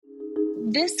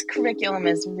This curriculum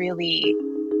is really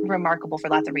remarkable for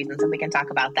lots of reasons, and we can talk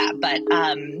about that. But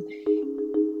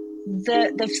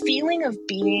the feeling of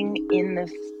being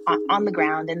on the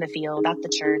ground, in the field, at the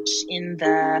church, in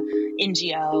the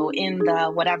NGO, in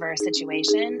the whatever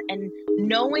situation, and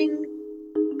knowing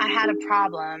I had a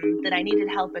problem that I needed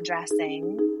help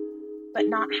addressing, but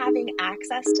not having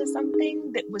access to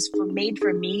something that was made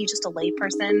for me, just a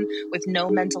layperson with no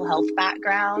mental health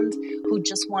background who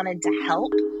just wanted to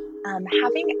help.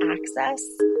 Having access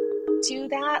to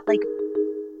that,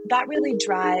 that really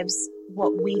drives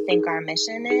what we think our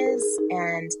mission is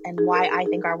and why I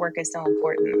think our work is so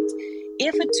important.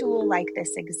 If a tool like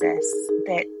this exists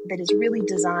that is really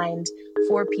designed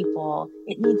for people,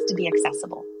 it needs to be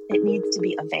accessible. It needs to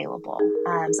be available.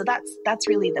 So that's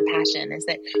really the passion, is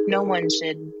that no one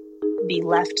should be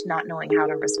left not knowing how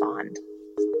to respond.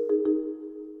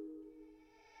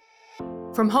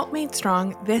 From Hope Made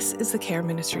Strong, this is the Care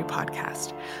Ministry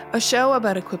Podcast, a show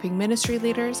about equipping ministry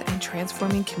leaders and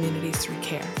transforming communities through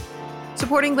care.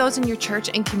 Supporting those in your church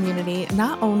and community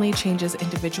not only changes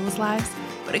individuals' lives,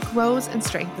 but it grows and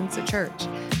strengthens the church.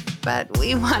 But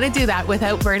we want to do that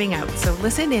without burning out, so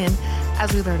listen in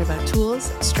as we learn about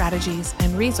tools, strategies,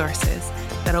 and resources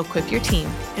that'll equip your team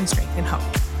and strengthen hope.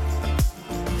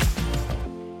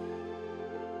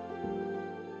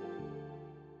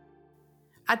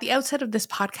 At the outset of this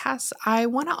podcast, I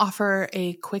want to offer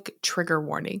a quick trigger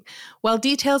warning. While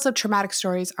details of traumatic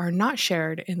stories are not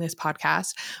shared in this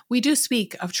podcast, we do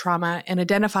speak of trauma and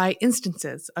identify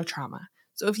instances of trauma.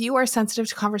 So if you are sensitive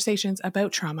to conversations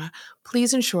about trauma,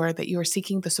 please ensure that you are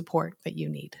seeking the support that you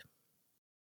need.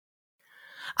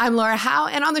 I'm Laura Howe,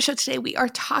 and on the show today, we are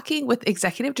talking with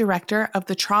Executive Director of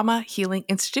the Trauma Healing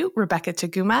Institute, Rebecca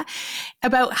Taguma,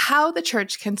 about how the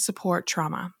church can support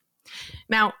trauma.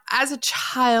 Now, as a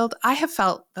child, I have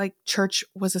felt like church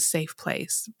was a safe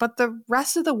place, but the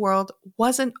rest of the world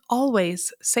wasn't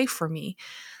always safe for me.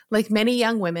 Like many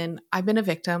young women, I've been a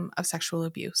victim of sexual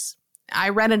abuse. I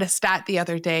read in a stat the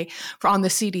other day on the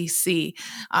CDC,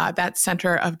 that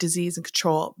Center of Disease and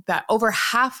Control, that over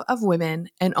half of women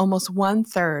and almost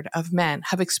 1/3 of men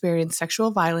have experienced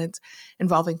sexual violence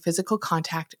involving physical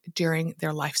contact during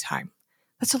their lifetime.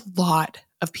 That's a lot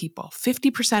of people,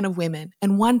 50% of women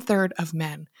and 1/3 of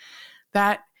men.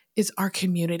 That is our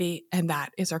community and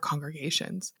that is our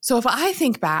congregations. So if I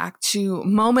think back to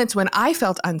moments when I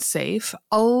felt unsafe,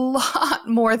 a lot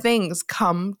more things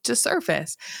come to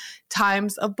surface.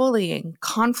 Times of bullying,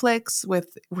 conflicts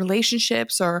with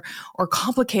relationships or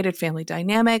complicated family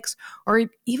dynamics, or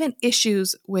even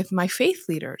issues with my faith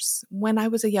leaders when I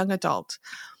was a young adult.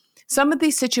 Some of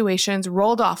these situations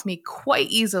rolled off me quite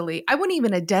easily. I wouldn't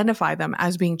even identify them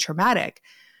as being traumatic.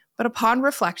 But upon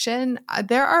reflection,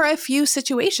 there are a few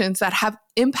situations that have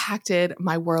impacted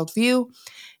my worldview,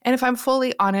 and if I'm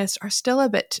fully honest, are still a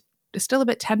bit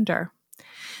tender.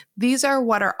 These are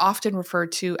what are often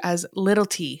referred to as little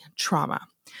t trauma,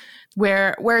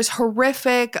 whereas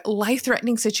horrific,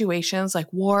 life-threatening situations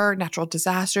like war, natural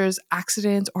disasters,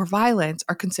 accidents, or violence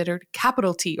are considered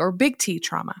capital T or big T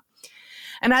trauma.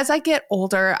 And as I get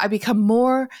older, I become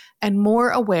more and more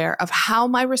aware of how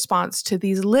my response to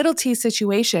these little t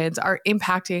situations are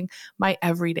impacting my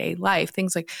everyday life.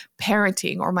 Things like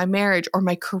parenting or my marriage or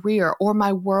my career or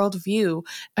my worldview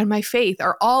and my faith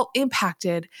are all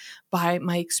impacted by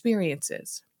my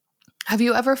experiences. Have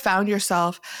you ever found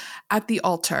yourself at the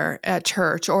altar at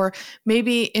church, or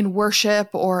maybe in worship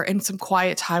or in some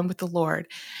quiet time with the Lord,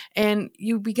 and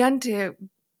you begun to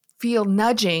feel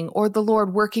nudging or the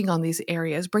Lord working on these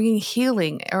areas, bringing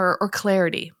healing or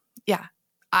clarity? Yeah,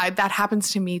 that happens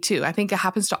to me too. I think it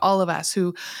happens to all of us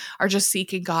who are just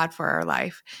seeking God for our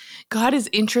life. God is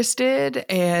interested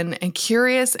and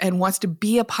curious and wants to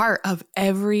be a part of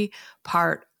every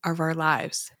part of our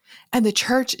lives. And the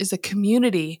church is a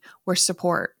community where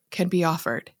support can be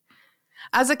offered.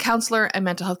 As a counselor and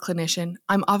mental health clinician,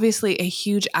 I'm obviously a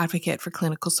huge advocate for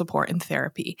clinical support and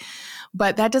therapy,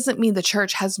 but that doesn't mean the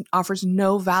church offers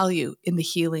no value in the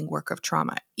healing work of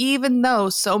trauma, even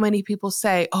though so many people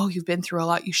say, oh, you've been through a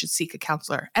lot, you should seek a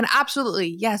counselor. And absolutely,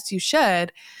 yes, you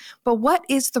should. But what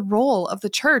is the role of the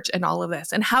church in all of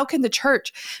this? And how can the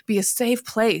church be a safe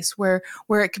place where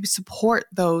it can support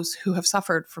those who have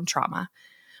suffered from trauma?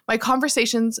 My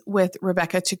conversations with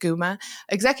Rebecca Taguma,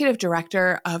 Executive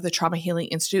Director of the Trauma Healing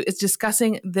Institute, is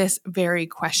discussing this very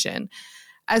question.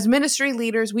 As ministry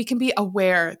leaders, we can be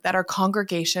aware that our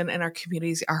congregation and our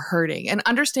communities are hurting and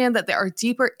understand that there are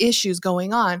deeper issues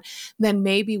going on than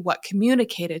maybe what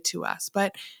communicated to us.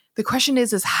 But the question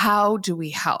is how do we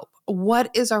help?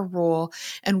 What is our role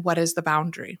and what is the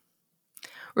boundary?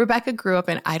 Rebecca grew up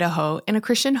in Idaho in a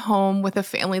Christian home with a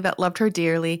family that loved her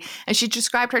dearly, and she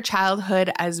described her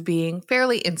childhood as being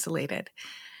fairly insulated.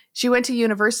 She went to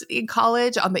university and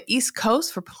college on the East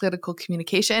Coast for political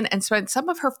communication and spent some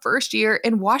of her first year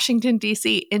in Washington,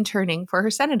 D.C., interning for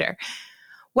her senator.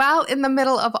 While in the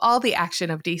middle of all the action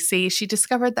of D.C., she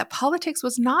discovered that politics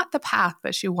was not the path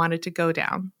that she wanted to go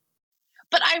down.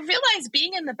 But I realized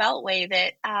being in the Beltway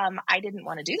that I didn't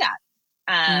want to do that.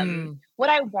 What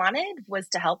I wanted was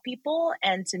to help people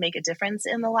and to make a difference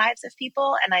in the lives of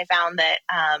people. And I found that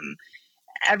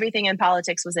everything in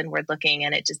politics was inward looking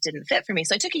and it just didn't fit for me.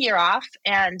 So I took a year off,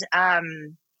 and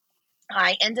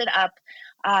I ended up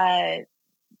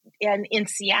in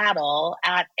Seattle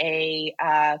at a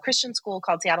Christian school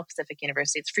called Seattle Pacific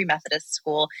University. It's a Free Methodist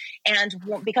school. And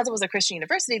because it was a Christian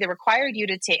university, they required you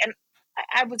to take, and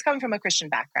I was coming from a Christian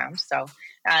background, so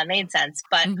it made sense.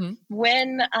 But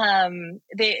when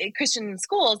the Christian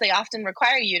schools, they often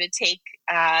require you to take,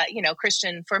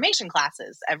 Christian formation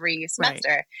classes every semester.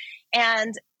 Right.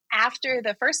 And after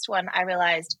the first one, I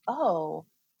realized,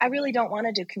 I really don't want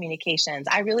to do communications.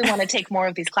 I really want to take more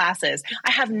of these classes.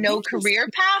 I have no career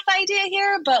path idea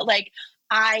here, but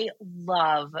I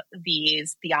love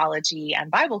these theology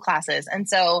and Bible classes. And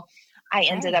so I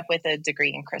ended up with a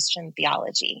degree in Christian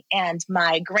theology. And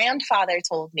my grandfather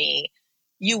told me,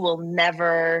 you will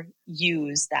never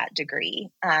use that degree.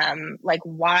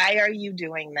 Why are you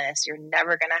doing this? You're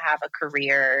never going to have a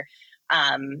career.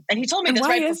 And he told me this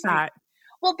right before. Why is that?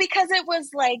 Well, because it was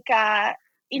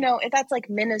that's like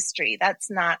ministry.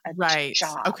 That's not a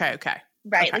job. Okay.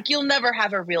 Right. Okay. You'll never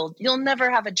have a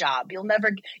job. You'll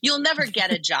never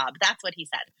get a job. That's what he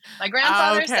said. My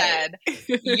grandfather said,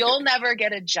 you'll never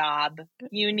get a job.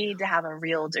 You need to have a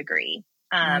real degree.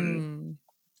 And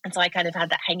so I kind of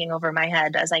had that hanging over my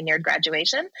head as I neared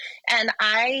graduation. And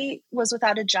I was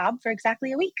without a job for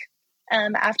exactly a week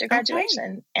after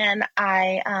graduation. Okay. And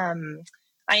I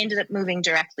ended up moving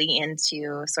directly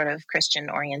into sort of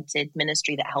Christian-oriented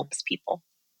ministry that helps people.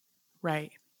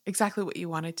 Right. Exactly what you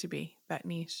wanted to be, that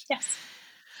niche. Yes.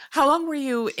 How long were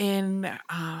you in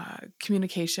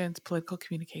communications, political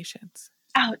communications?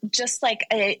 Oh, just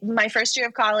my first year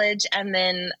of college, and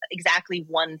then exactly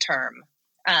one term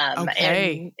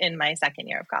in my second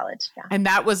year of college. Yeah. And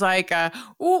that was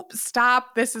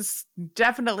stop. This is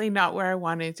definitely not where I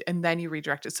wanted. And then you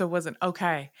redirected. So it wasn't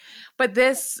okay. But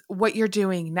what you're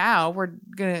doing now, we're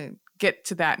going to get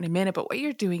to that in a minute, but what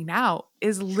you're doing now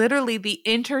is literally the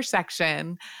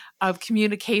intersection of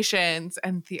communications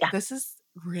and this is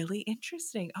really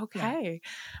interesting. Okay. Yeah.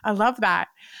 I love that.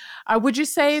 Would you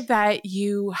say that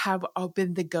you have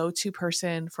been the go-to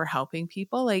person for helping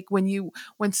people? Like when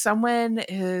someone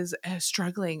is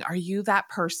struggling, are you that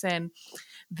person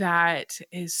that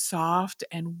is soft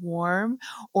and warm,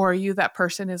 or are you that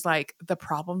person is like the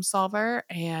problem solver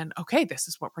and okay, this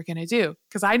is what we're going to do?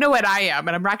 Because I know what I am,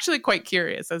 and I'm actually quite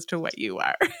curious as to what you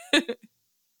are.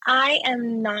 I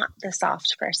am not the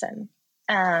soft person.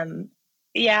 I'm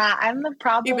the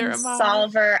problem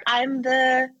solver. And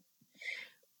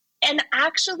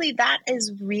actually that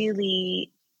is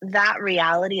really, that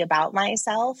reality about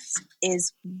myself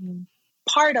is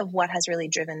part of what has really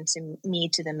driven me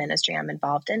to the ministry I'm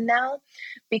involved in now.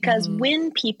 Because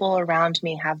when people around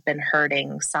me have been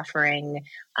hurting, suffering,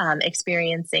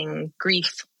 experiencing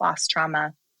grief, loss,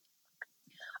 trauma,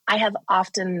 I have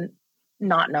often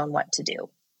not known what to do.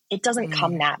 It doesn't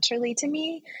come naturally to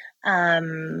me.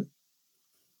 I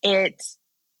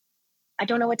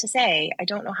don't know what to say. I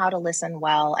don't know how to listen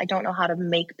well. I don't know how to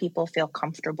make people feel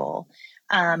comfortable.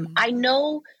 I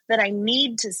know that I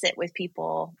need to sit with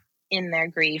people in their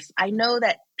grief. I know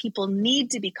that people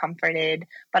need to be comforted,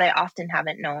 but I often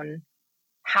haven't known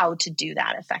how to do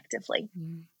that effectively.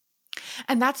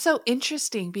 And that's so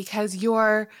interesting because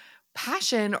your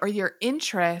passion or your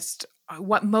interest,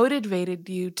 what motivated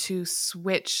you to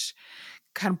switch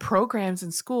kind of programs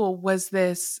in school was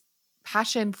this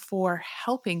passion for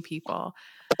helping people.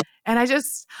 And I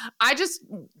just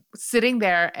sitting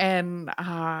there and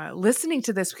listening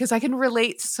to this, because I can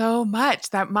relate so much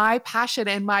that my passion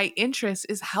and my interest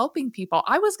is helping people.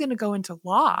 I was going to go into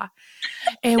law.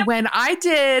 And when I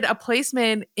did a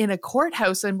placement in a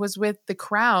courthouse and was with the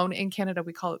Crown in Canada,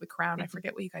 we call it the Crown. I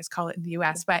forget what you guys call it in the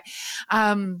US, but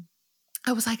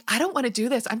I was like, I don't want to do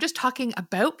this. I'm just talking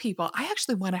about people. I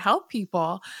actually want to help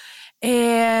people.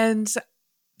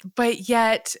 But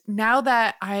yet now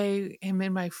that I am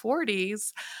in my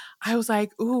 40s, I was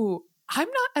like, ooh, I'm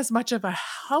not as much of a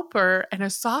helper and a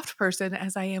soft person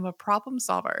as I am a problem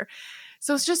solver.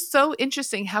 So it's just so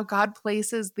interesting how God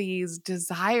places these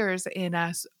desires in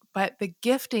us, but the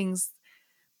giftings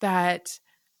that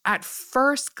at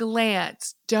first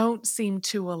glance don't seem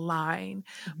to align.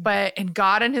 Mhm. But in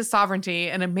God and his sovereignty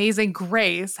and amazing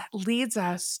grace leads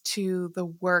us to the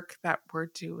work that we're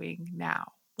doing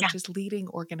now, Yeah. which is leading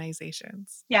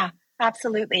organizations. Yeah,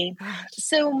 absolutely. Gosh.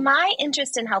 So my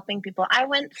interest in helping people, I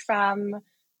went from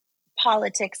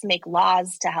politics make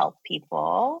laws to help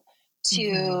people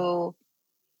Mm-hmm. to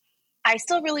I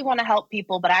still really want to help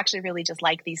people, but I actually really just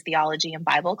like these theology and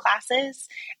Bible classes.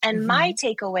 And my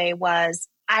Mm-hmm. takeaway was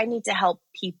I need to help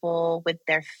people with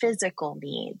their physical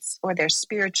needs or their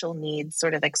spiritual needs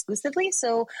sort of exclusively.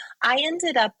 So I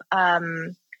ended up,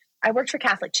 I worked for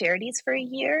Catholic Charities for a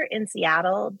year in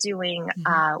Seattle, doing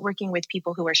Mm-hmm. working with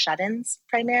people who were shut-ins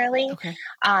primarily, Okay.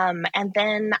 and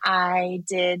then I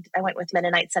went with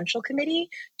Mennonite Central Committee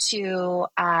to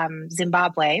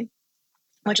Zimbabwe,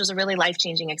 which was a really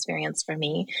life-changing experience for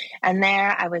me. And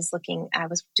there I was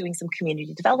doing some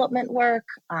community development work.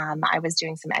 I was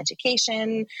doing some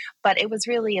education, but it was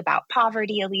really about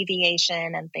poverty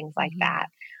alleviation and things like Mm-hmm. that.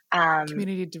 Um,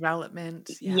 Community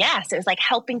development. Yeah. yes, it was like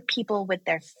helping people with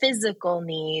their physical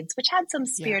needs, which had some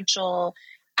Yeah. spiritual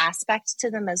aspects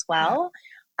to them as Yeah. well.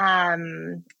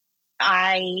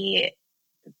 I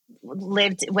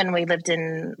lived when we lived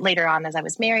in later on as I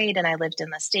was married and I lived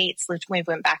in the States, we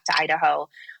went back to Idaho,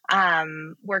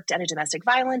 worked at a domestic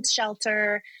violence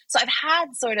shelter. So I've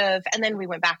had sort of, and then we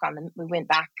went back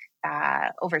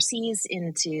overseas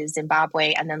into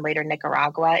Zimbabwe and then later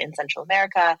Nicaragua in Central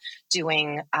America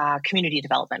doing community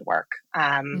development work.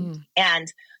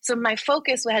 And so my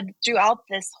focus throughout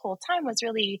this whole time was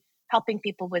really helping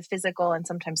people with physical and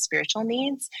sometimes spiritual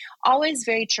needs, always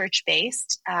very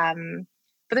church-based.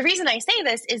 But the reason I say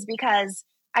this is because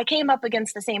I came up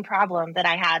against the same problem that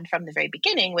I had from the very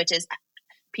beginning, which is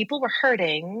people were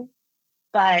hurting,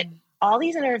 but all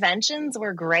these interventions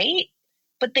were great,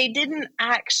 but they didn't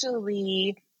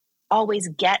actually always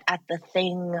get at the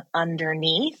thing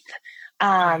underneath.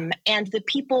 And the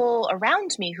people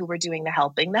around me who were doing the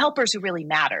helpers who really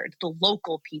mattered, the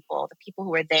local people, the people who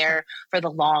were there for the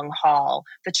long haul,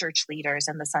 the church leaders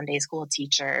and the Sunday school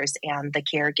teachers and the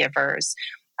caregivers,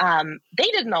 they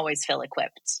didn't always feel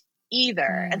equipped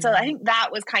either. And so I think that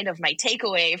was kind of my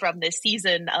takeaway from this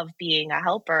season of being a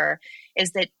helper,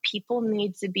 is that people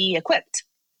need to be equipped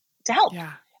to help.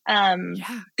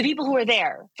 The people who are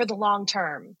there for the long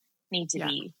term need to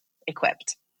be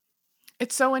equipped.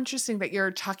 It's so interesting that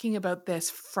you're talking about this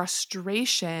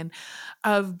frustration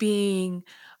of being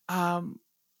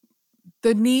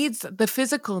the needs, the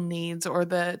physical needs or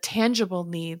the tangible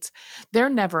needs, they're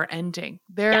never ending.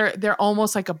 They're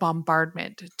almost like a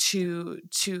bombardment to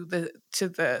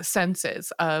the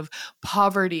senses of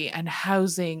poverty and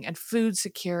housing and food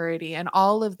security and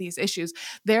all of these issues.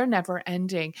 They're never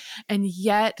ending. And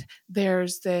yet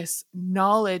there's this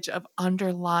knowledge of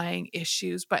underlying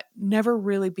issues, but never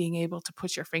really being able to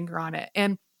put your finger on it.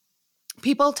 And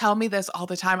people tell me this all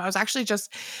the time. I was actually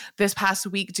just this past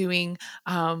week doing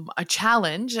a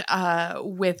challenge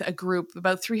with a group.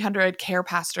 About 300 care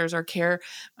pastors or care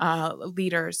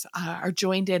leaders are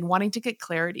joined in wanting to get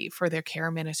clarity for their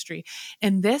care ministry.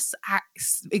 And this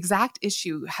exact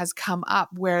issue has come up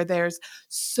where there's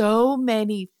so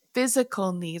many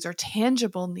physical needs or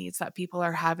tangible needs that people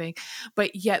are having,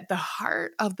 but yet the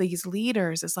heart of these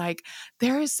leaders is like,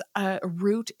 there's a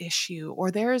root issue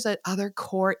or there's other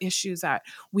core issues that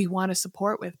we want to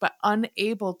support with, but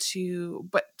unable to,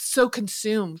 but so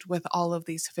consumed with all of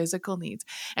these physical needs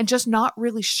and just not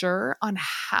really sure on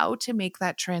how to make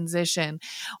that transition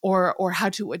or how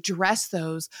to address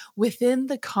those within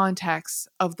the context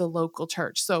of the local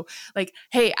church. So like,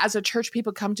 hey, as a church,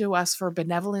 people come to us for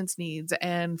benevolence needs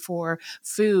and for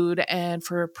food and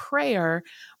for prayer,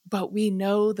 but we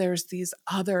know there's these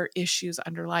other issues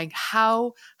underlying.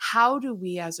 How do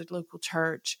we as a local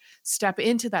church step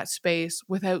into that space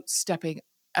without stepping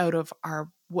out of our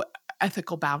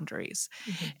ethical boundaries?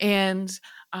 And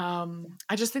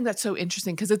I just think that's so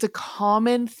interesting because it's a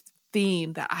common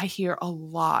theme that I hear a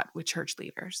lot with church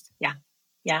leaders.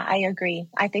 Yeah, I agree.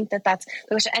 I think that's the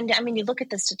question. And I mean, you look at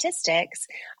the statistics.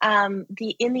 In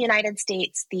the United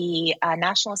States, the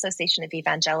National Association of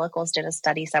Evangelicals did a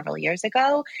study several years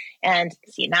ago. And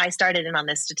see, now I started in on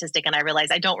this statistic, and I realize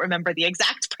I don't remember the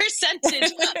exact percentage, but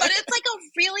it's like a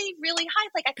really, really high.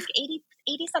 Like I think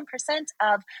 80 some percent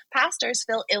of pastors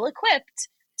feel ill-equipped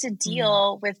to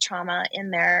deal with trauma in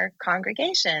their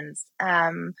congregations.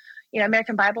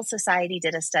 American Bible Society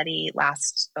did a study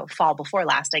fall before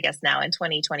last, I guess now in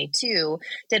 2022,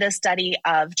 did a study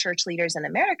of church leaders in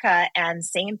America, and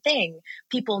same thing.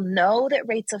 People know that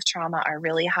rates of trauma are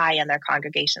really high in their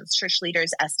congregations. Church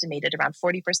leaders estimated around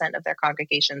 40% of their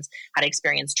congregations had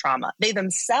experienced trauma. They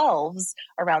themselves,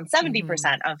 around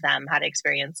 70% of them had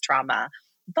experienced trauma,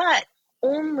 but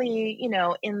only,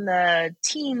 in the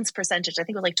teens percentage, I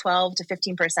think it was like 12 to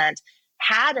 15%,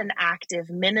 had an active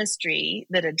ministry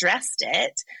that addressed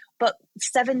it, but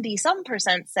 70 some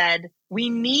percent said we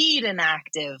need an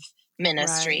active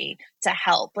ministry to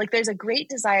help. Like, there's a great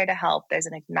desire to help. There's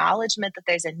an acknowledgement that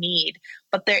there's a need,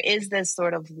 but there is this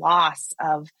sort of loss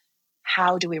of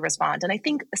how do we respond? And I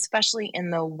think especially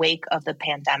in the wake of the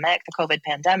pandemic, the COVID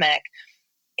pandemic,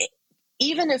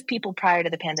 even if people prior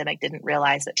to the pandemic didn't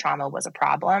realize that trauma was a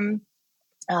problem,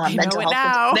 mental health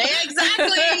now.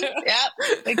 Exactly.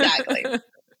 Yep, exactly.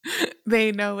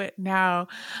 They know it now,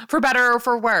 for better or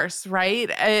for worse, right?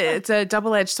 It's a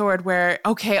double-edged sword where,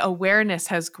 okay, awareness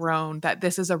has grown that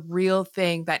this is a real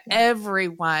thing that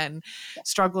everyone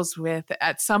struggles with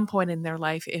at some point in their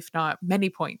life, if not many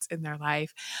points in their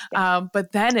life.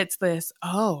 But then it's this,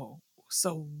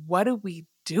 so what do we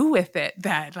do with it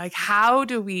then? Like, how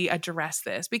do we address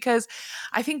this? Because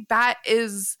I think that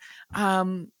is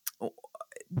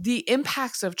the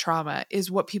impacts of trauma is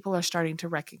what people are starting to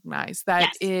recognize,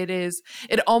 that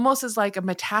it almost is like a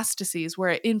metastases where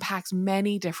it impacts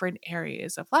many different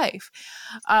areas of life.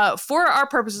 For our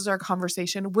purposes, our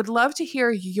conversation, would love to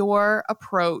hear your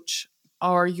approach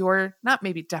or your, not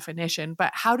maybe definition, but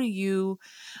how do you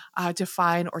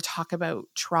define or talk about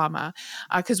trauma?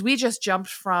 Because we just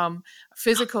jumped from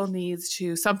physical needs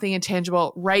to something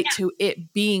intangible to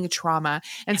it being trauma.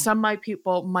 And some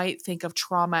people might think of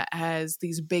trauma as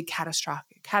these big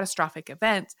catastrophic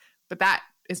events, but that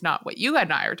is not what you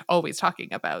and I are always talking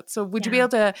about. So would you be able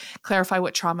to clarify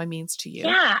what trauma means to you?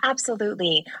 Yeah,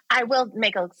 absolutely. I will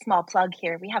make a small plug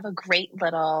here. We have a great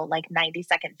little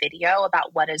 90-second video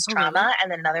about what is trauma, and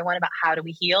then another one about how do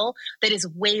we heal that is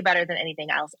way better than anything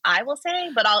else I will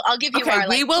say, but I'll give you our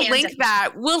we will link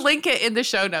that. We'll link it in the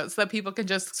show notes so that people can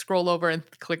just scroll over and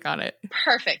click on it.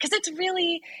 Perfect. Because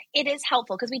it is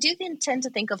helpful, because we do tend to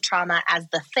think of trauma as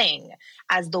the thing,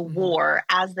 as the war,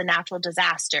 as the natural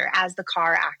disaster, as the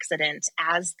car accident,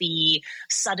 as the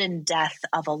sudden death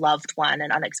of a loved one,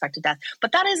 an unexpected death.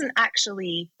 But that isn't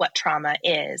actually what trauma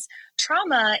is.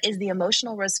 Trauma is the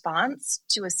emotional response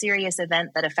to a serious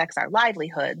event that affects our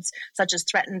livelihoods, such as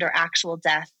threatened or actual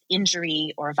death,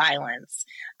 injury, or violence.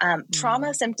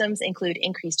 Trauma symptoms include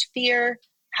increased fear,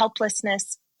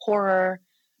 helplessness, horror.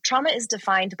 Trauma is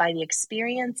defined by the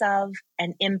experience of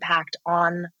and impact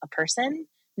on a person,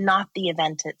 not the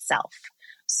event itself.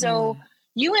 So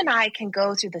you and I can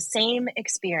go through the same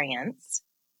experience,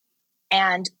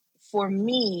 and for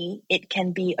me, it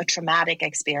can be a traumatic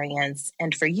experience,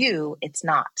 and for you, it's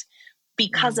not,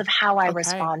 because of how I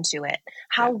respond to it.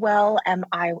 How well am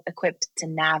I equipped to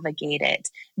navigate it?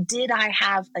 Did I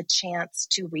have a chance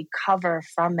to recover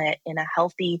from it in a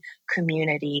healthy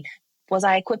community? Was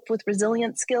I equipped with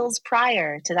resilient skills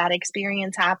prior to that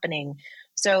experience happening?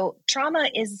 So trauma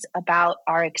is about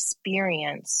our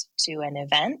experience to an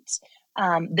event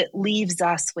that leaves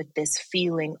us with this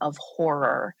feeling of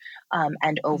horror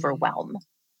and overwhelm.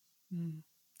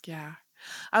 Yeah.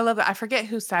 I love that. I forget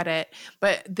who said it,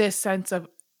 but this sense of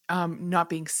not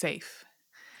being safe.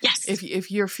 Yes.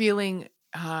 If you're feeling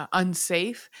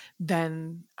unsafe,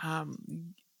 then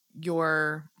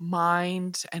your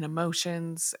mind and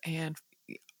emotions and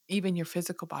even your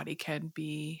physical body can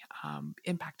be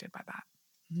impacted by that.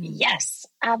 Yes,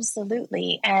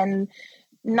 absolutely. And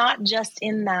not just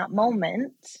in that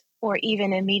moment or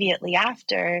even immediately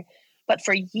after, but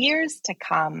for years to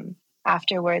come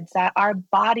afterwards, that our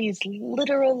bodies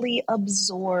literally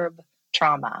absorb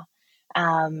trauma.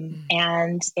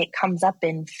 And it comes up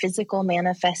in physical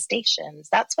manifestations.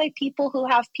 That's why people who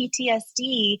have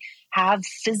PTSD have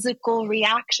physical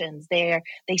reactions. They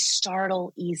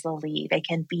startle easily. They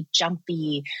can be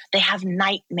jumpy. They have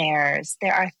nightmares.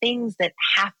 There are things that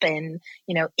happen,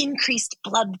 increased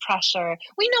blood pressure.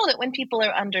 We know that when people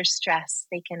are under stress,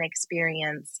 they can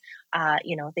experience,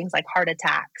 things like heart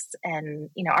attacks, and,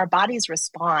 our bodies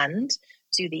respond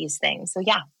to these things. So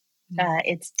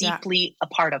it's deeply a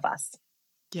part of us.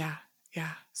 Yeah.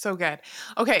 Yeah. So good.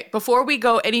 Okay. Before we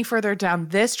go any further down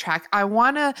this track, I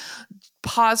want to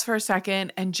pause for a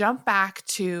second and jump back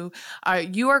to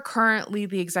you are currently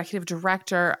the executive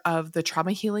director of the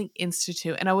Trauma Healing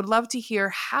Institute. And I would love to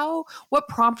hear what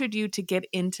prompted you to get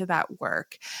into that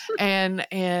work, and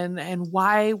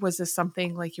why was this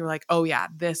something like you were like, oh yeah,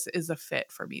 this is a fit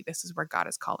for me. This is where God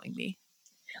is calling me.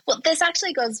 Well, this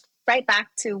actually goes right back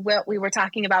to what we were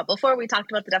talking about before we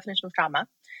talked about the definition of trauma.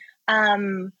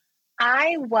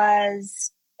 I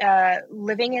was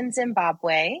living in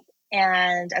Zimbabwe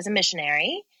and as a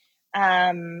missionary.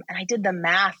 And I did the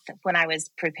math when I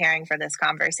was preparing for this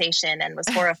conversation and was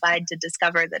horrified to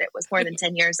discover that it was more than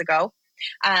 10 years ago.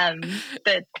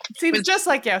 That seems just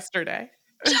like yesterday.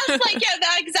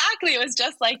 Exactly. It was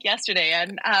just like yesterday.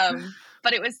 And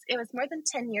but it was more than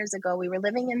 10 years ago. We were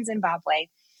living in Zimbabwe,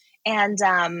 and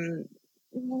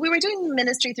we were doing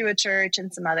ministry through a church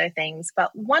and some other things.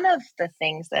 But one of the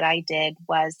things that I did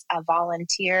was a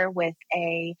volunteer with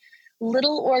a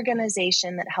little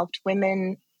organization that helped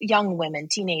young women,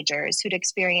 teenagers who'd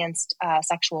experienced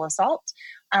sexual assault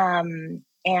and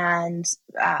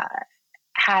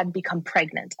had become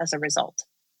pregnant as a result.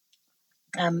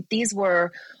 These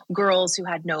were girls who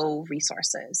had no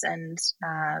resources and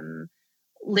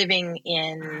living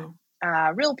in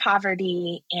real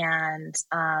poverty, and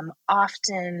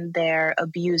often their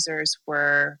abusers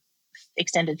were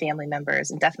extended family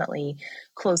members and definitely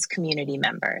close community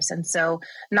members. And so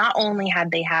not only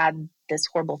had they had this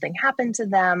horrible thing happen to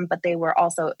them, but they were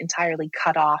also entirely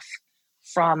cut off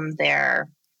from their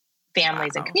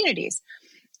families and communities.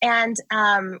 And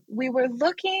we were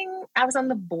looking, I was on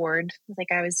the board,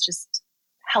 I was just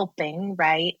helping,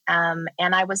 right? And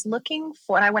I was looking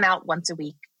and I went out once a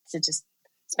week to just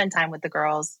spend time with the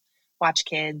girls, watch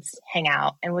kids, hang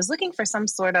out, and was looking for some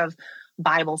sort of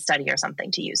Bible study or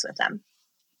something to use with them.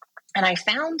 And I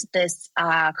found this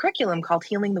curriculum called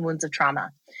Healing the Wounds of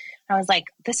Trauma. I was like,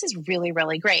 this is really,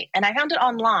 really great. And I found it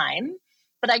online,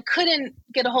 but I couldn't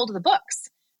get a hold of the books.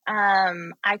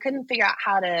 I couldn't figure out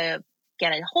how to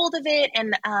get a hold of it.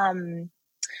 And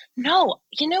no,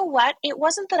 you know what? It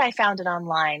wasn't that I found it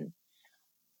online.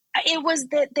 It was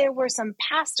that there were some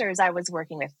pastors I was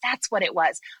working with. That's what it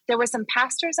was. There were some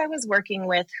pastors I was working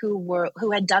with who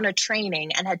had done a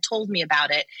training and had told me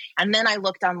about it. And then I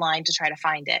looked online to try to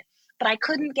find it. But I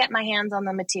couldn't get my hands on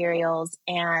the materials,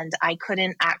 and I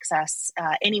couldn't access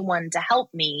anyone to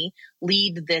help me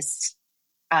lead this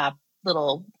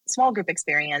little small group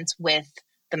experience with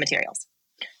the materials.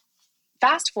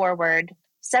 Fast forward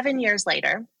 7 years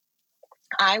later,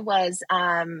 I was,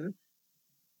 3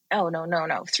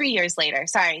 years later.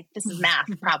 Sorry, this is math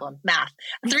problem, math.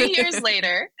 3 years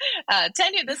later,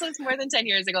 10 years, this was more than 10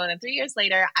 years ago. And then 3 years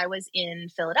later, I was in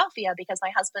Philadelphia because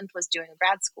my husband was doing a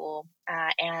grad school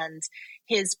and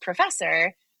his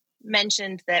professor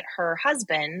mentioned that her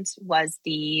husband was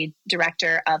the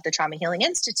director of the Trauma Healing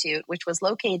Institute, which was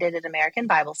located at American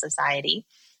Bible Society.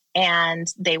 And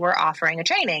they were offering a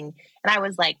training. And I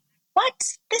was like,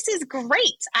 what? This is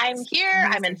great. I'm here.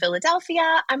 I'm in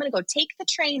Philadelphia. I'm going to go take the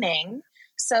training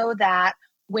so that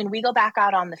when we go back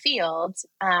out on the field,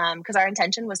 because our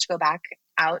intention was to go back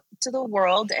out to the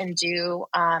world and do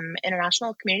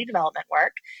international community development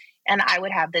work, and I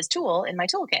would have this tool in my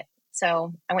toolkit.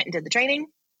 So I went and did the training,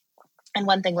 and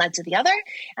one thing led to the other,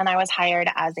 and I was hired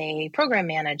as a program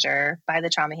manager by the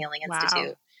Trauma Healing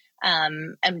Institute,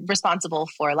 and responsible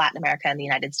for Latin America and the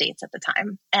United States at the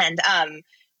time. And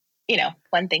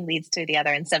one thing leads to the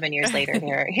other, and 7 years later,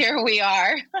 here we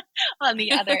are on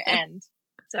the other end.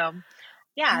 So,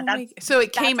 yeah. So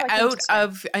it came out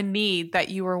of a need that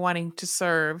you were wanting to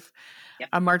serve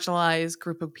a marginalized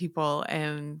group of people,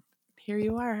 and here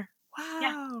you are. Wow.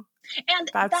 Yeah.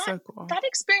 And that's so cool. That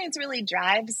experience really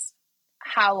drives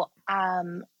how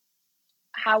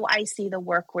I see the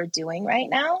work we're doing right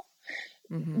now.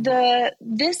 Mm-hmm.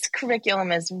 This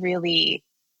curriculum is really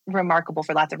remarkable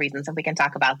for lots of reasons, and we can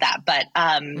talk about that. But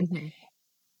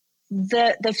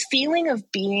the feeling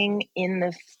of being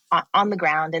on the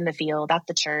ground, in the field, at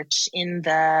the church, in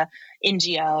the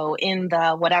NGO, in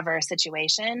the whatever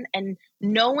situation, and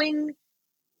knowing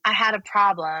I had a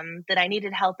problem that I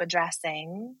needed help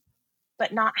addressing,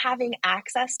 but not having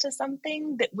access to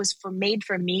something that was made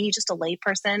for me, just a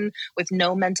layperson with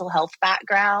no mental health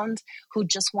background who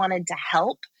just wanted to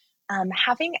help,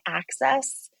 having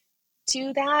access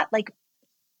to that,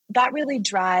 that really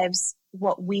drives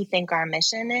what we think our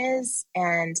mission is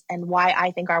and why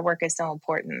I think our work is so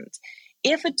important.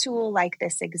 If a tool like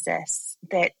this exists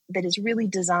that is really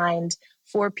designed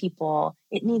for people,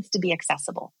 it needs to be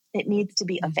accessible. It needs to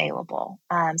be available.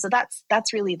 So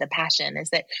that's really the passion, is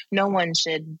that no one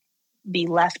should be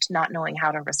left not knowing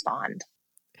how to respond.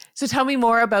 So tell me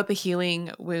more about the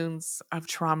Healing Wounds of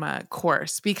Trauma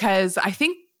course, because I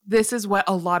think this is what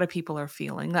a lot of people are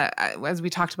feeling, as we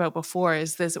talked about before,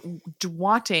 is this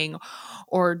wanting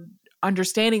or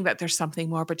understanding that there's something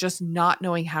more, but just not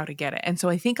knowing how to get it. And so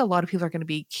I think a lot of people are going to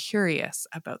be curious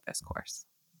about this course.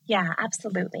 Yeah,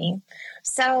 absolutely.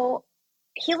 So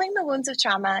Healing the Wounds of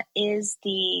Trauma is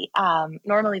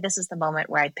normally this is the moment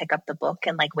where I pick up the book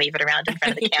and like wave it around in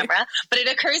front of the camera, but it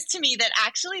occurs to me that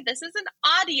actually this is an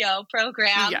audio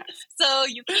program, Yes. so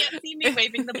you can't see me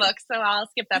waving the book, so I'll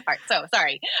skip that part. So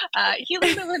sorry.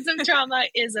 Healing the Wounds of Trauma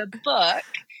is a book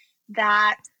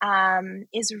that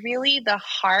is really the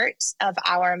heart of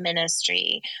our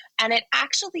ministry, and it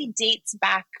actually dates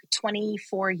back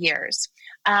 24 years.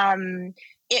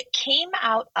 It came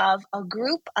out of a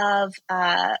group of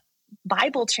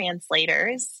Bible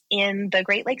translators in the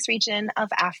Great Lakes region of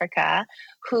Africa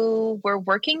who were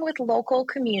working with local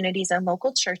communities and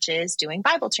local churches doing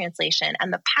Bible translation.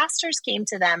 And the pastors came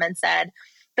to them and said,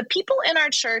 the people in our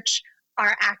church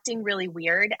are acting really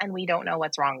weird and we don't know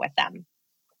what's wrong with them.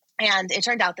 And it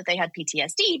turned out that they had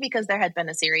PTSD because there had been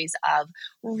a series of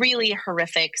really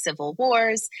horrific civil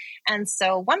wars. And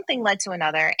so one thing led to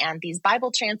another. And these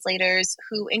Bible translators,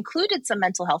 who included some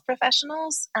mental health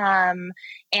professionals and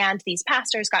these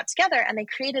pastors, got together and they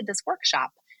created this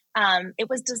workshop. It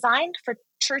was designed for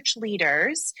church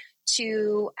leaders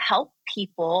to help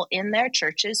people in their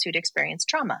churches who'd experienced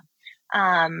trauma.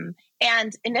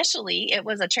 And initially, it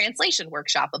was a translation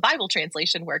workshop, a Bible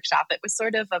translation workshop. It was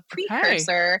sort of a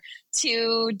precursor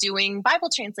to doing Bible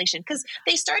translation because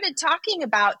they started talking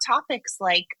about topics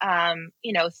like,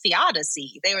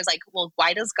 theodicy. They was like, well,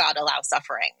 why does God allow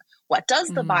suffering? What does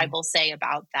the Bible say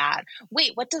about that?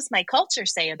 Wait, what does my culture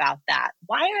say about that?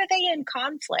 Why are they in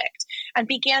conflict? And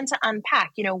began to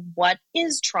unpack, what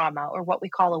is trauma, or what we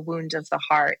call a wound of the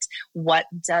heart? What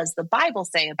does the Bible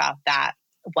say about that?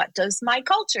 What does my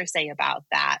culture say about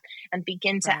that? And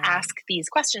begin to ask these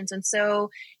questions. And so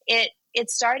it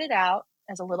started out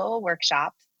as a little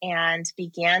workshop and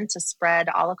began to spread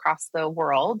all across the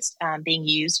world, being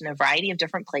used in a variety of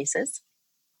different places.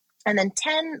 And then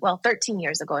 13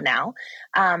 years ago now,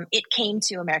 it came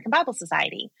to American Bible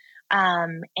Society.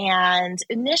 And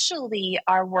initially,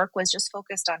 our work was just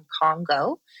focused on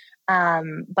Congo.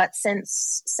 But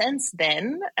since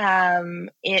then,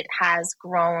 it has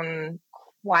grown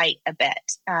quite a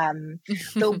bit.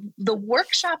 The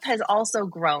workshop has also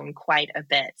grown quite a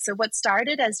bit. So what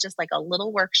started as just like a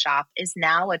little workshop is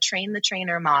now a train the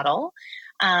trainer model.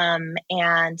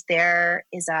 And there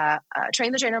is a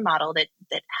train the trainer model that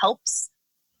helps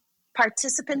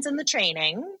participants in the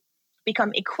training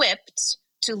become equipped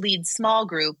to lead small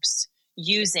groups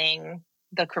using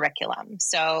the curriculum.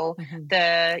 So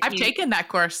I've taken that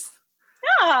course.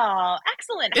 Oh,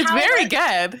 excellent. It's very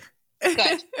good.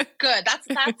 Good. That's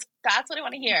what I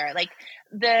want to hear. Like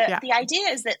the idea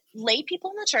is that lay people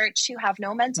in the church who have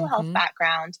no mental health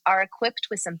background are equipped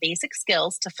with some basic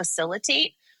skills to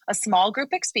facilitate a small group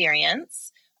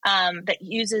experience that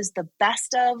uses the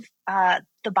best of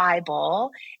the Bible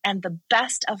and the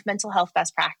best of mental health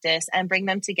best practice and bring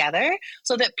them together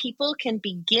so that people can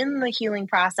begin the healing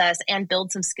process and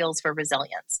build some skills for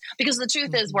resilience. Because the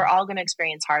truth is we're all going to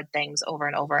experience hard things over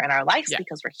and over in our lives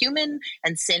because we're human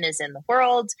and sin is in the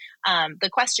world. The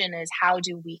question is, how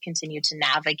do we continue to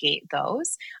navigate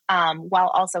those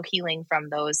while also healing from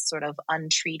those sort of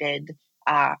untreated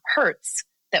hurts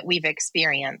that we've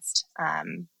experienced,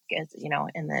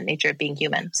 in the nature of being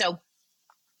human. So,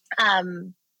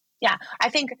 I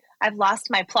think I've lost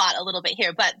my plot a little bit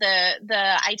here, but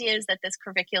the idea is that this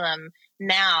curriculum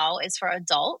now is for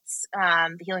adults.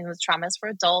 The Healing with Trauma is for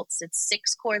adults. It's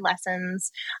 6 core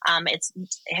lessons. It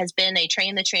has been a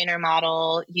train the trainer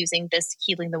model using this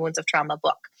Healing the Wounds of Trauma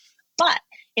book. But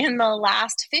in the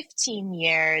last 15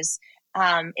 years,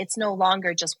 it's no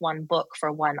longer just one book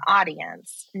for one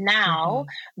audience. Now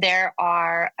there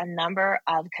are a number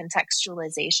of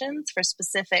contextualizations for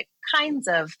specific kinds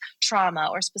of trauma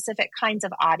or specific kinds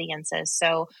of audiences.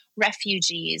 So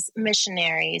refugees,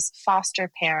 missionaries,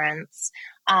 foster parents,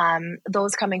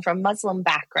 those coming from Muslim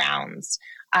backgrounds,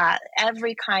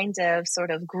 every kind of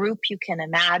sort of group you can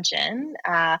imagine,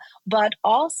 but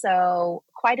also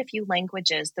quite a few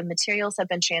languages. The materials have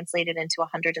been translated into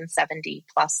 170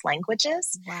 plus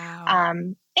languages. Wow.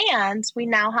 And we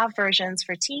now have versions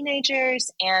for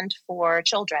teenagers and for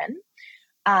children.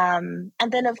 And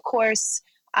then, of course,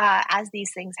 as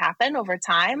these things happen over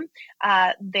time,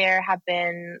 there have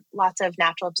been lots of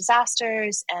natural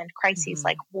disasters and crises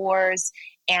like wars.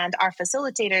 And our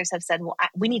facilitators have said, well,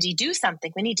 we need to do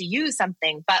something. We need to use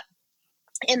something. But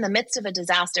in the midst of a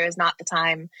disaster is not the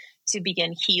time to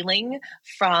begin healing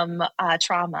from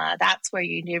trauma. That's where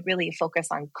you need to really focus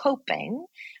on coping.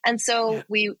 And so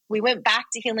we went back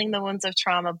to Healing the Wounds of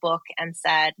Trauma book and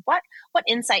said, what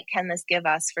insight can this give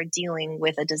us for dealing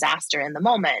with a disaster in the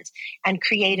moment? And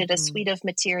created a suite of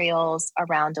materials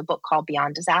around a book called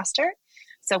Beyond Disaster.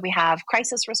 So we have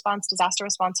crisis response, disaster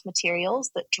response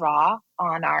materials that draw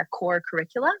on our core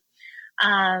curricula.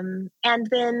 And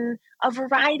then a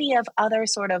variety of other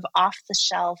sort of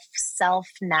off-the-shelf,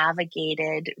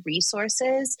 self-navigated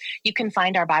resources. You can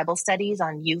find our Bible studies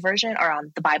on YouVersion or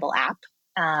on the Bible app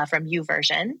from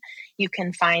YouVersion. You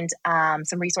can find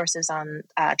some resources on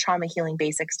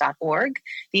traumahealingbasics.org.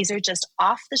 These are just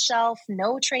off-the-shelf,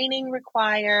 no training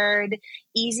required,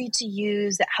 easy to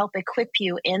use that help equip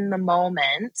you in the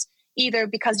moment, either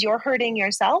because you're hurting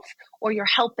yourself or you're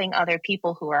helping other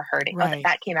people who are hurting. Right. Oh,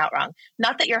 that came out wrong.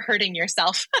 Not that you're hurting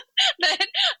yourself,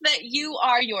 that you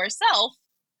are yourself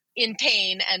in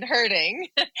pain and hurting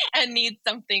and need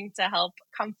something to help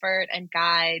comfort and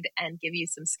guide and give you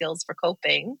some skills for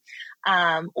coping.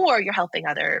 Or you're helping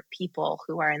other people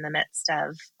who are in the midst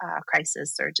of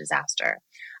crisis or disaster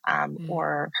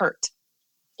or hurt.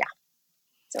 Yeah.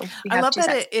 So we have I love two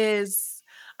that sets.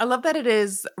 I love that it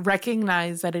is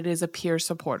recognized that it is a peer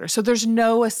supporter. So there's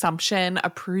no assumption,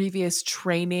 a previous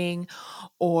training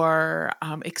or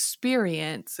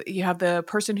experience. You have the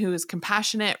person who is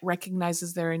compassionate,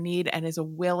 recognizes they're in need, and is a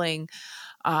willing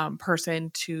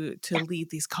person to lead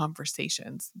these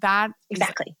conversations. That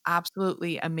Exactly. is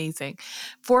absolutely amazing.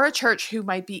 For a church who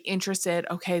might be interested,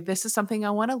 okay, this is something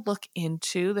I want to look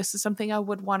into. This is something I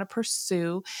would want to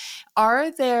pursue.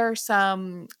 Are there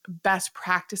some best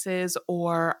practices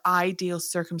or ideal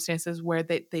circumstances where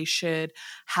they should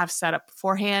have set up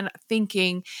beforehand?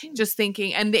 Just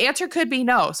thinking, and the answer could be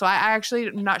no. So I actually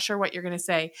am not sure what you're going to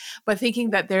say, but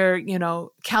thinking that they're,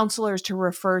 counselors to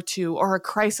refer to or a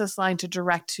crisis line to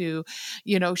direct to,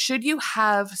 should you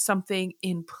have something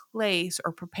in place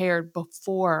or prepared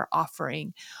before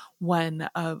offering one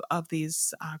of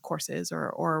these courses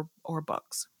or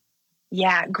books?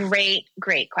 Yeah, great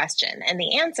question. And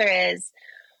the answer is,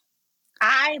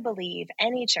 I believe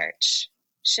any church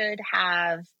should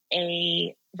have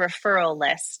a referral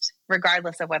list,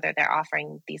 regardless of whether they're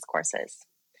offering these courses.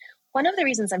 One of the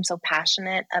reasons I'm so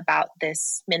passionate about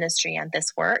this ministry and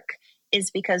this work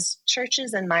is because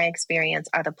churches, in my experience,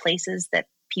 are the places that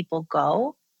people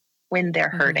go when they're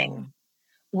hurting,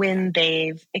 when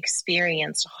they've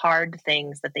experienced hard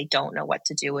things that they don't know what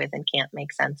to do with and can't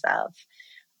make sense of.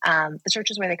 The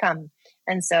church is where they come.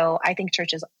 And so I think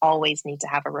churches always need to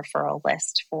have a referral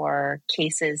list for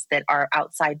cases that are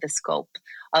outside the scope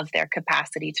of their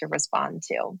capacity to respond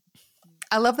to.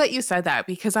 I love that you said that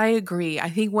because I agree. I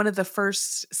think one of the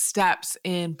first steps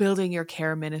in building your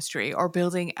care ministry or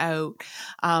building out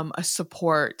a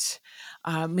support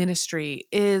ministry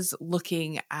is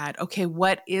looking at, okay,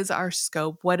 what is our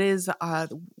scope? What is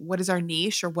our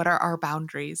niche or what are our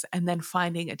boundaries? And then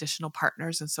finding additional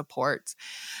partners and supports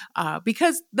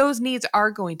because those needs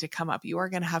are going to come up. You are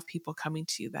going to have people coming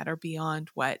to you that are beyond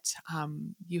what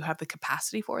you have the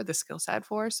capacity for, the skill set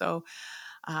for. So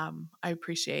I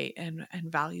appreciate and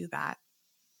value that.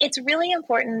 It's really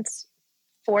important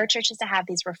for churches to have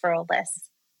these referral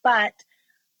lists, but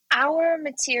our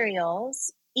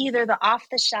materials, either the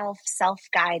off-the-shelf,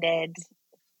 self-guided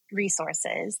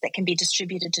resources that can be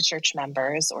distributed to church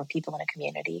members or people in a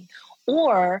community,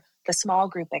 or the small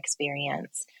group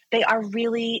experience, they are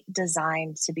really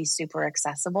designed to be super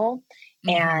accessible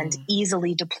and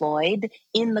easily deployed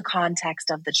in the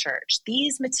context of the church.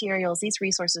 These materials, these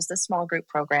resources, this small group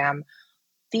program,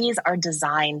 these are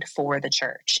designed for the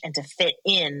church and to fit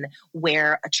in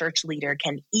where a church leader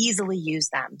can easily use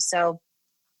them. So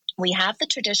we have the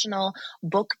traditional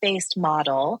book-based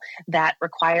model that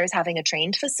requires having a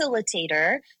trained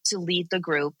facilitator to lead the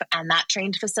group, and that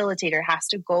trained facilitator has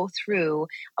to go through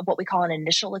what we call an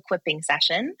initial equipping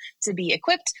session to be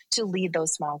equipped to lead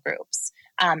those small groups.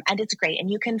 And it's great.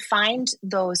 And you can find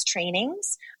those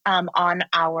trainings on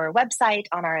our website,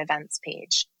 on our events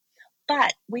page.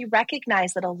 But we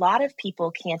recognize that a lot of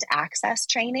people can't access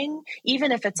training,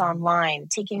 even if it's online.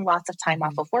 Taking lots of time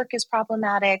off of work is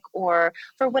problematic, or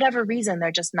for whatever reason,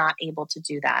 they're just not able to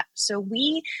do that. So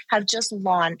we have just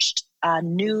launched a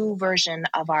new version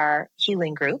of our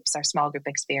healing groups, our small group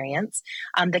experience,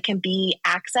 that can be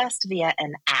accessed via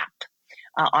an app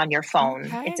on your phone.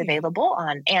 Okay. It's available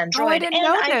on Android I didn't and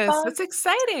know iPhone. this. That's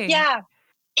exciting. Yeah.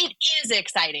 It is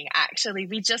exciting, actually.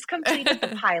 We just completed the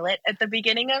pilot at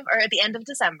the end of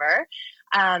December,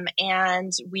 and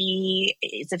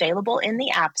it's available in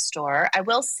the App Store. I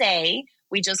will say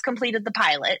we just completed the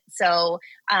pilot, so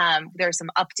there are some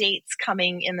updates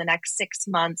coming in the next 6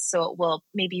 months, so it will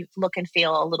maybe look and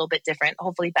feel a little bit different,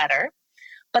 hopefully better.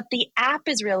 But the app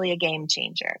is really a game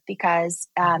changer because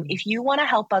if you want to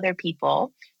help other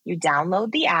people, you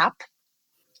download the app.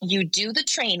 You do the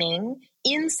training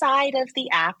inside of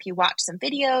the app. You watch some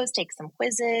videos, take some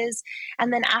quizzes,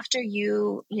 and then after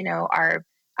are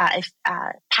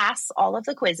pass all of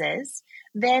the quizzes,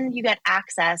 then you get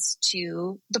access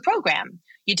to the program.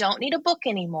 You don't need a book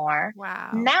anymore.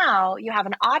 Wow. Now you have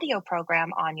an audio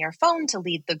program on your phone to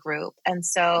lead the group. And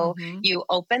so you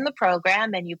open the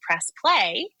program and you press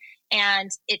play, and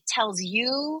it tells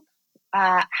you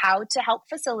how to help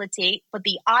facilitate, but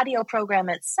the audio program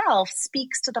itself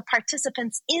speaks to the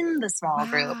participants in the small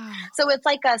group. So it's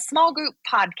like a small group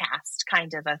podcast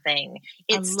kind of a thing.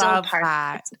 It's I love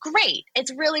that. It's great. It's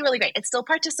really, really great. It's still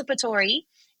participatory.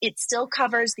 It still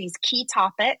covers these key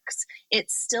topics.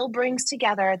 It still brings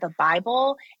together the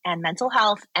Bible and mental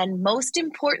health. And most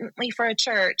importantly for a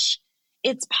church,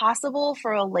 it's possible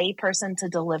for a lay person to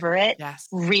deliver it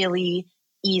really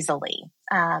easily.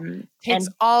 Takes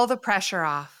all the pressure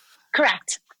off.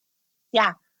 Correct.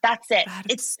 Yeah, that's it.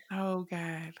 It's so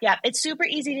good. Yeah, it's super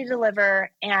easy to deliver,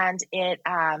 and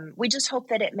we just hope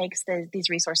that it makes these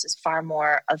resources far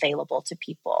more available to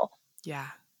people. Yeah.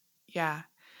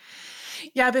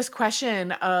 This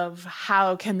question of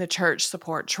how can the church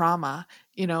support trauma?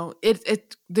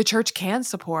 The church can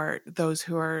support those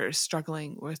who are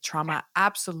struggling with trauma.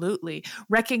 Absolutely.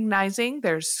 Recognizing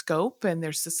there's scope and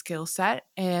there's the skill set.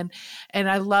 And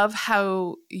I love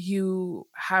how you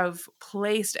have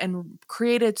placed and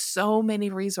created so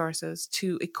many resources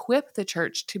to equip the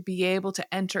church to be able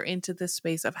to enter into this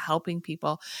space of helping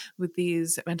people with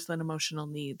these mental and emotional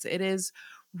needs. It is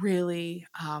really,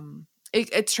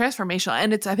 it's transformational,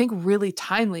 and it's, I think, really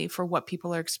timely for what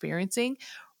people are experiencing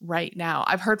right now.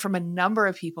 I've heard from a number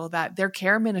of people that their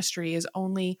care ministry is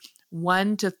only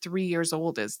 1 to 3 years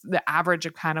old, is the average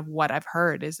of kind of what I've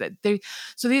heard, is that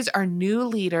so these are new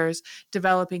leaders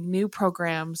developing new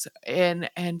programs and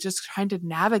just trying to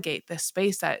navigate this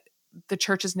space that the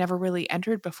church has never really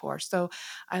entered before. So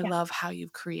I love how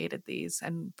you've created these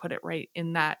and put it right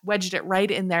in that, wedged it right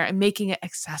in there and making it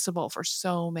accessible for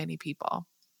so many people.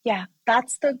 Yeah,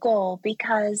 that's the goal,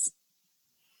 because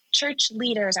church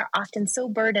leaders are often so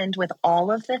burdened with all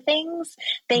of the things.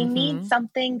 They need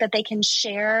something that they can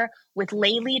share with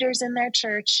lay leaders in their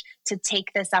church to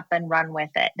take this up and run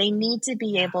with it. They need to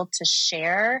be able to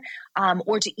share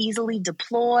or to easily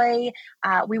deploy.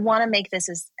 We want to make this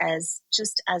as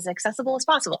just as accessible as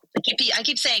possible. I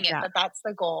keep saying it, but that's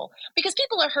the goal, because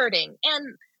people are hurting.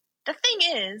 And the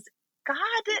thing is, God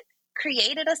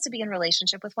created us to be in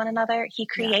relationship with one another. He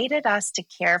created us to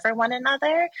care for one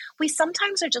another. We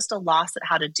sometimes are just a loss at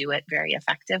how to do it very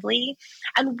effectively.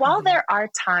 And while there are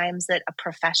times that a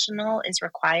professional is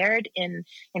required in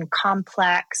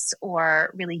complex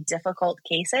or really difficult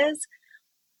cases,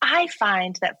 I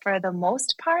find that for the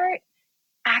most part,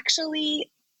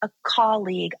 actually a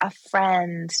colleague, a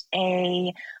friend,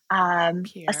 a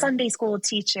Sunday school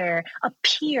teacher, a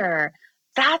peer,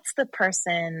 that's the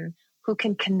person who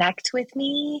can connect with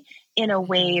me in a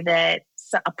way that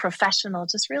a professional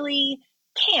just really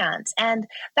can't. And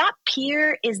that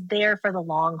peer is there for the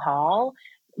long haul.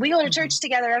 We go to church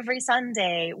together every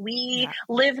Sunday. We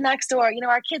live next door.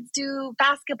 Our kids do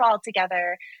basketball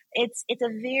together. It's a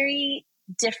very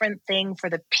different thing for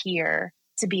the peer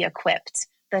to be equipped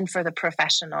than for the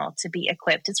professional to be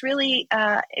equipped. It's really,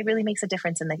 it really makes a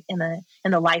difference in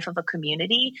the life of a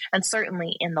community, and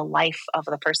certainly in the life of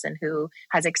the person who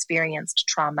has experienced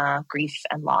trauma, grief,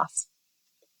 and loss.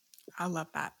 I love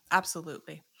that.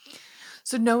 Absolutely.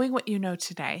 So knowing what you know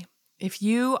today, if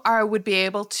you would be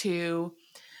able to,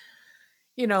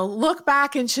 look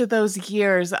back into those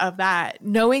years of that,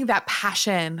 knowing that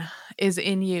passion is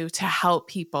in you to help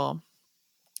people,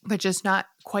 but just not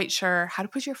quite sure how to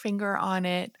put your finger on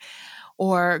it,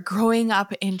 or growing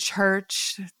up in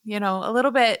church, a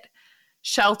little bit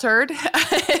sheltered,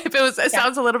 if it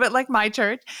sounds a little bit like my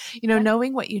church,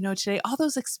 knowing what you know today, all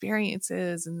those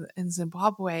experiences in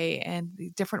Zimbabwe and the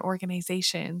different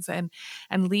organizations and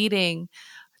leading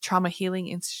Trauma Healing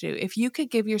Institute, if you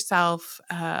could give yourself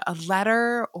a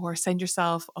letter or send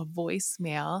yourself a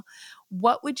voicemail,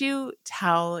 what would you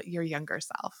tell your younger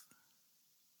self?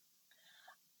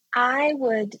 I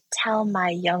would tell my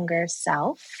younger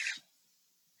self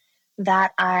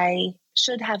that I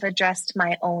should have addressed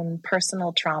my own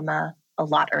personal trauma a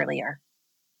lot earlier.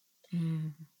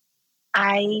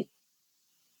 I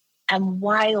am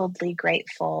wildly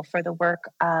grateful for the work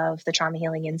of the Trauma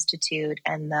Healing Institute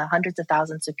and the hundreds of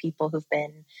thousands of people who've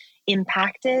been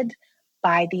impacted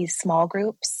by these small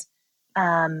groups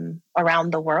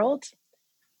around the world.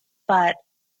 But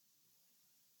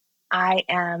I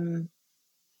am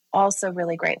also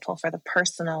really grateful for the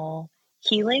personal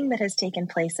healing that has taken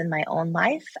place in my own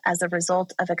life as a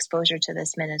result of exposure to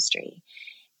this ministry.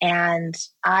 And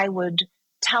I would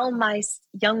tell my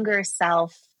younger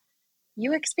self,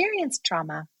 you experienced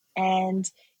trauma and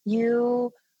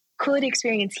you could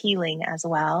experience healing as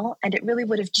well. And it really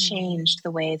would have changed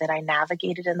the way that I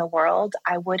navigated in the world.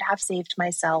 I would have saved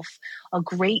myself a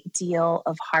great deal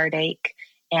of heartache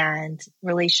and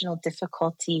relational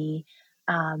difficulty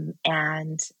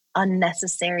and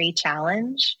unnecessary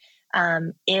challenge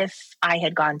if I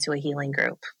had gone to a healing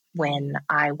group when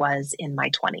I was in my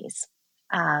 20s.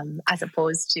 As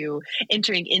opposed to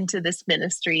entering into this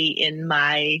ministry in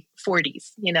my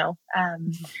 40s, you know?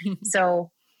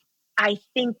 So I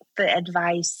think the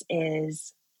advice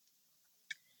is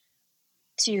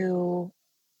to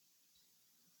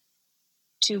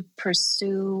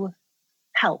pursue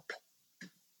help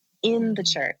in the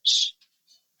church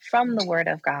from the Word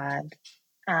of God.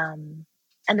 And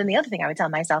then the other thing I would tell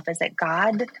myself is that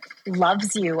God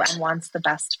loves you and wants the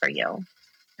best for you.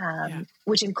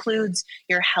 Which includes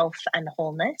your health and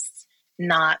wholeness,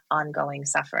 not ongoing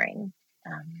suffering.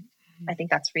 I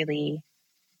think that's really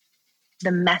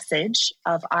the message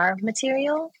of our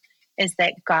material, is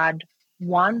that God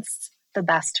wants the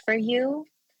best for you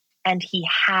and He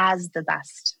has the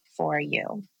best for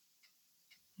you.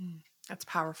 That's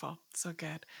powerful. So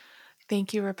good.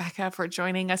 Thank you, Rebecca, for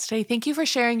joining us today. Thank you for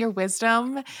sharing your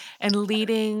wisdom and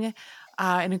leading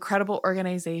an incredible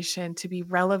organization to be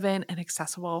relevant and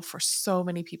accessible for so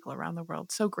many people around the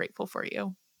world. So grateful for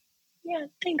you. Yeah,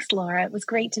 thanks, Laura. It was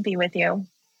great to be with you.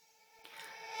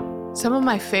 Some of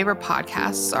my favorite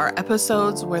podcasts are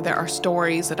episodes where there are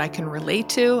stories that I can relate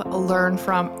to, learn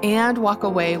from, and walk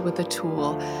away with a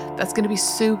tool that's going to be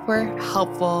super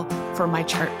helpful for my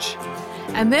church.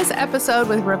 And this episode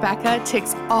with Rebecca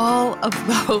ticks all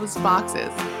of those boxes.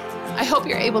 I hope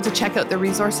you're able to check out the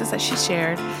resources that she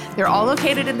shared. They're all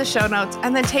located in the show notes,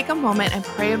 and then take a moment and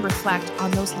pray and reflect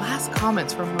on those last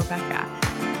comments from Rebecca.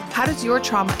 How does your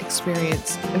trauma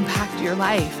experience impact your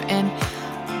life? And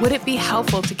would it be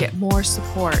helpful to get more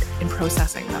support in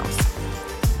processing those?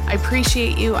 I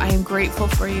appreciate you. I am grateful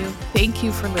for you. Thank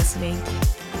you for listening.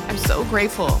 I'm so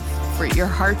grateful for your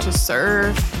heart to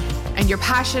serve and your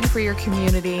passion for your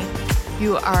community.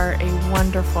 You are a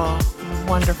wonderful,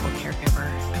 wonderful caregiver.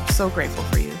 I'm so grateful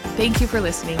for you. Thank you for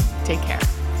listening. Take care.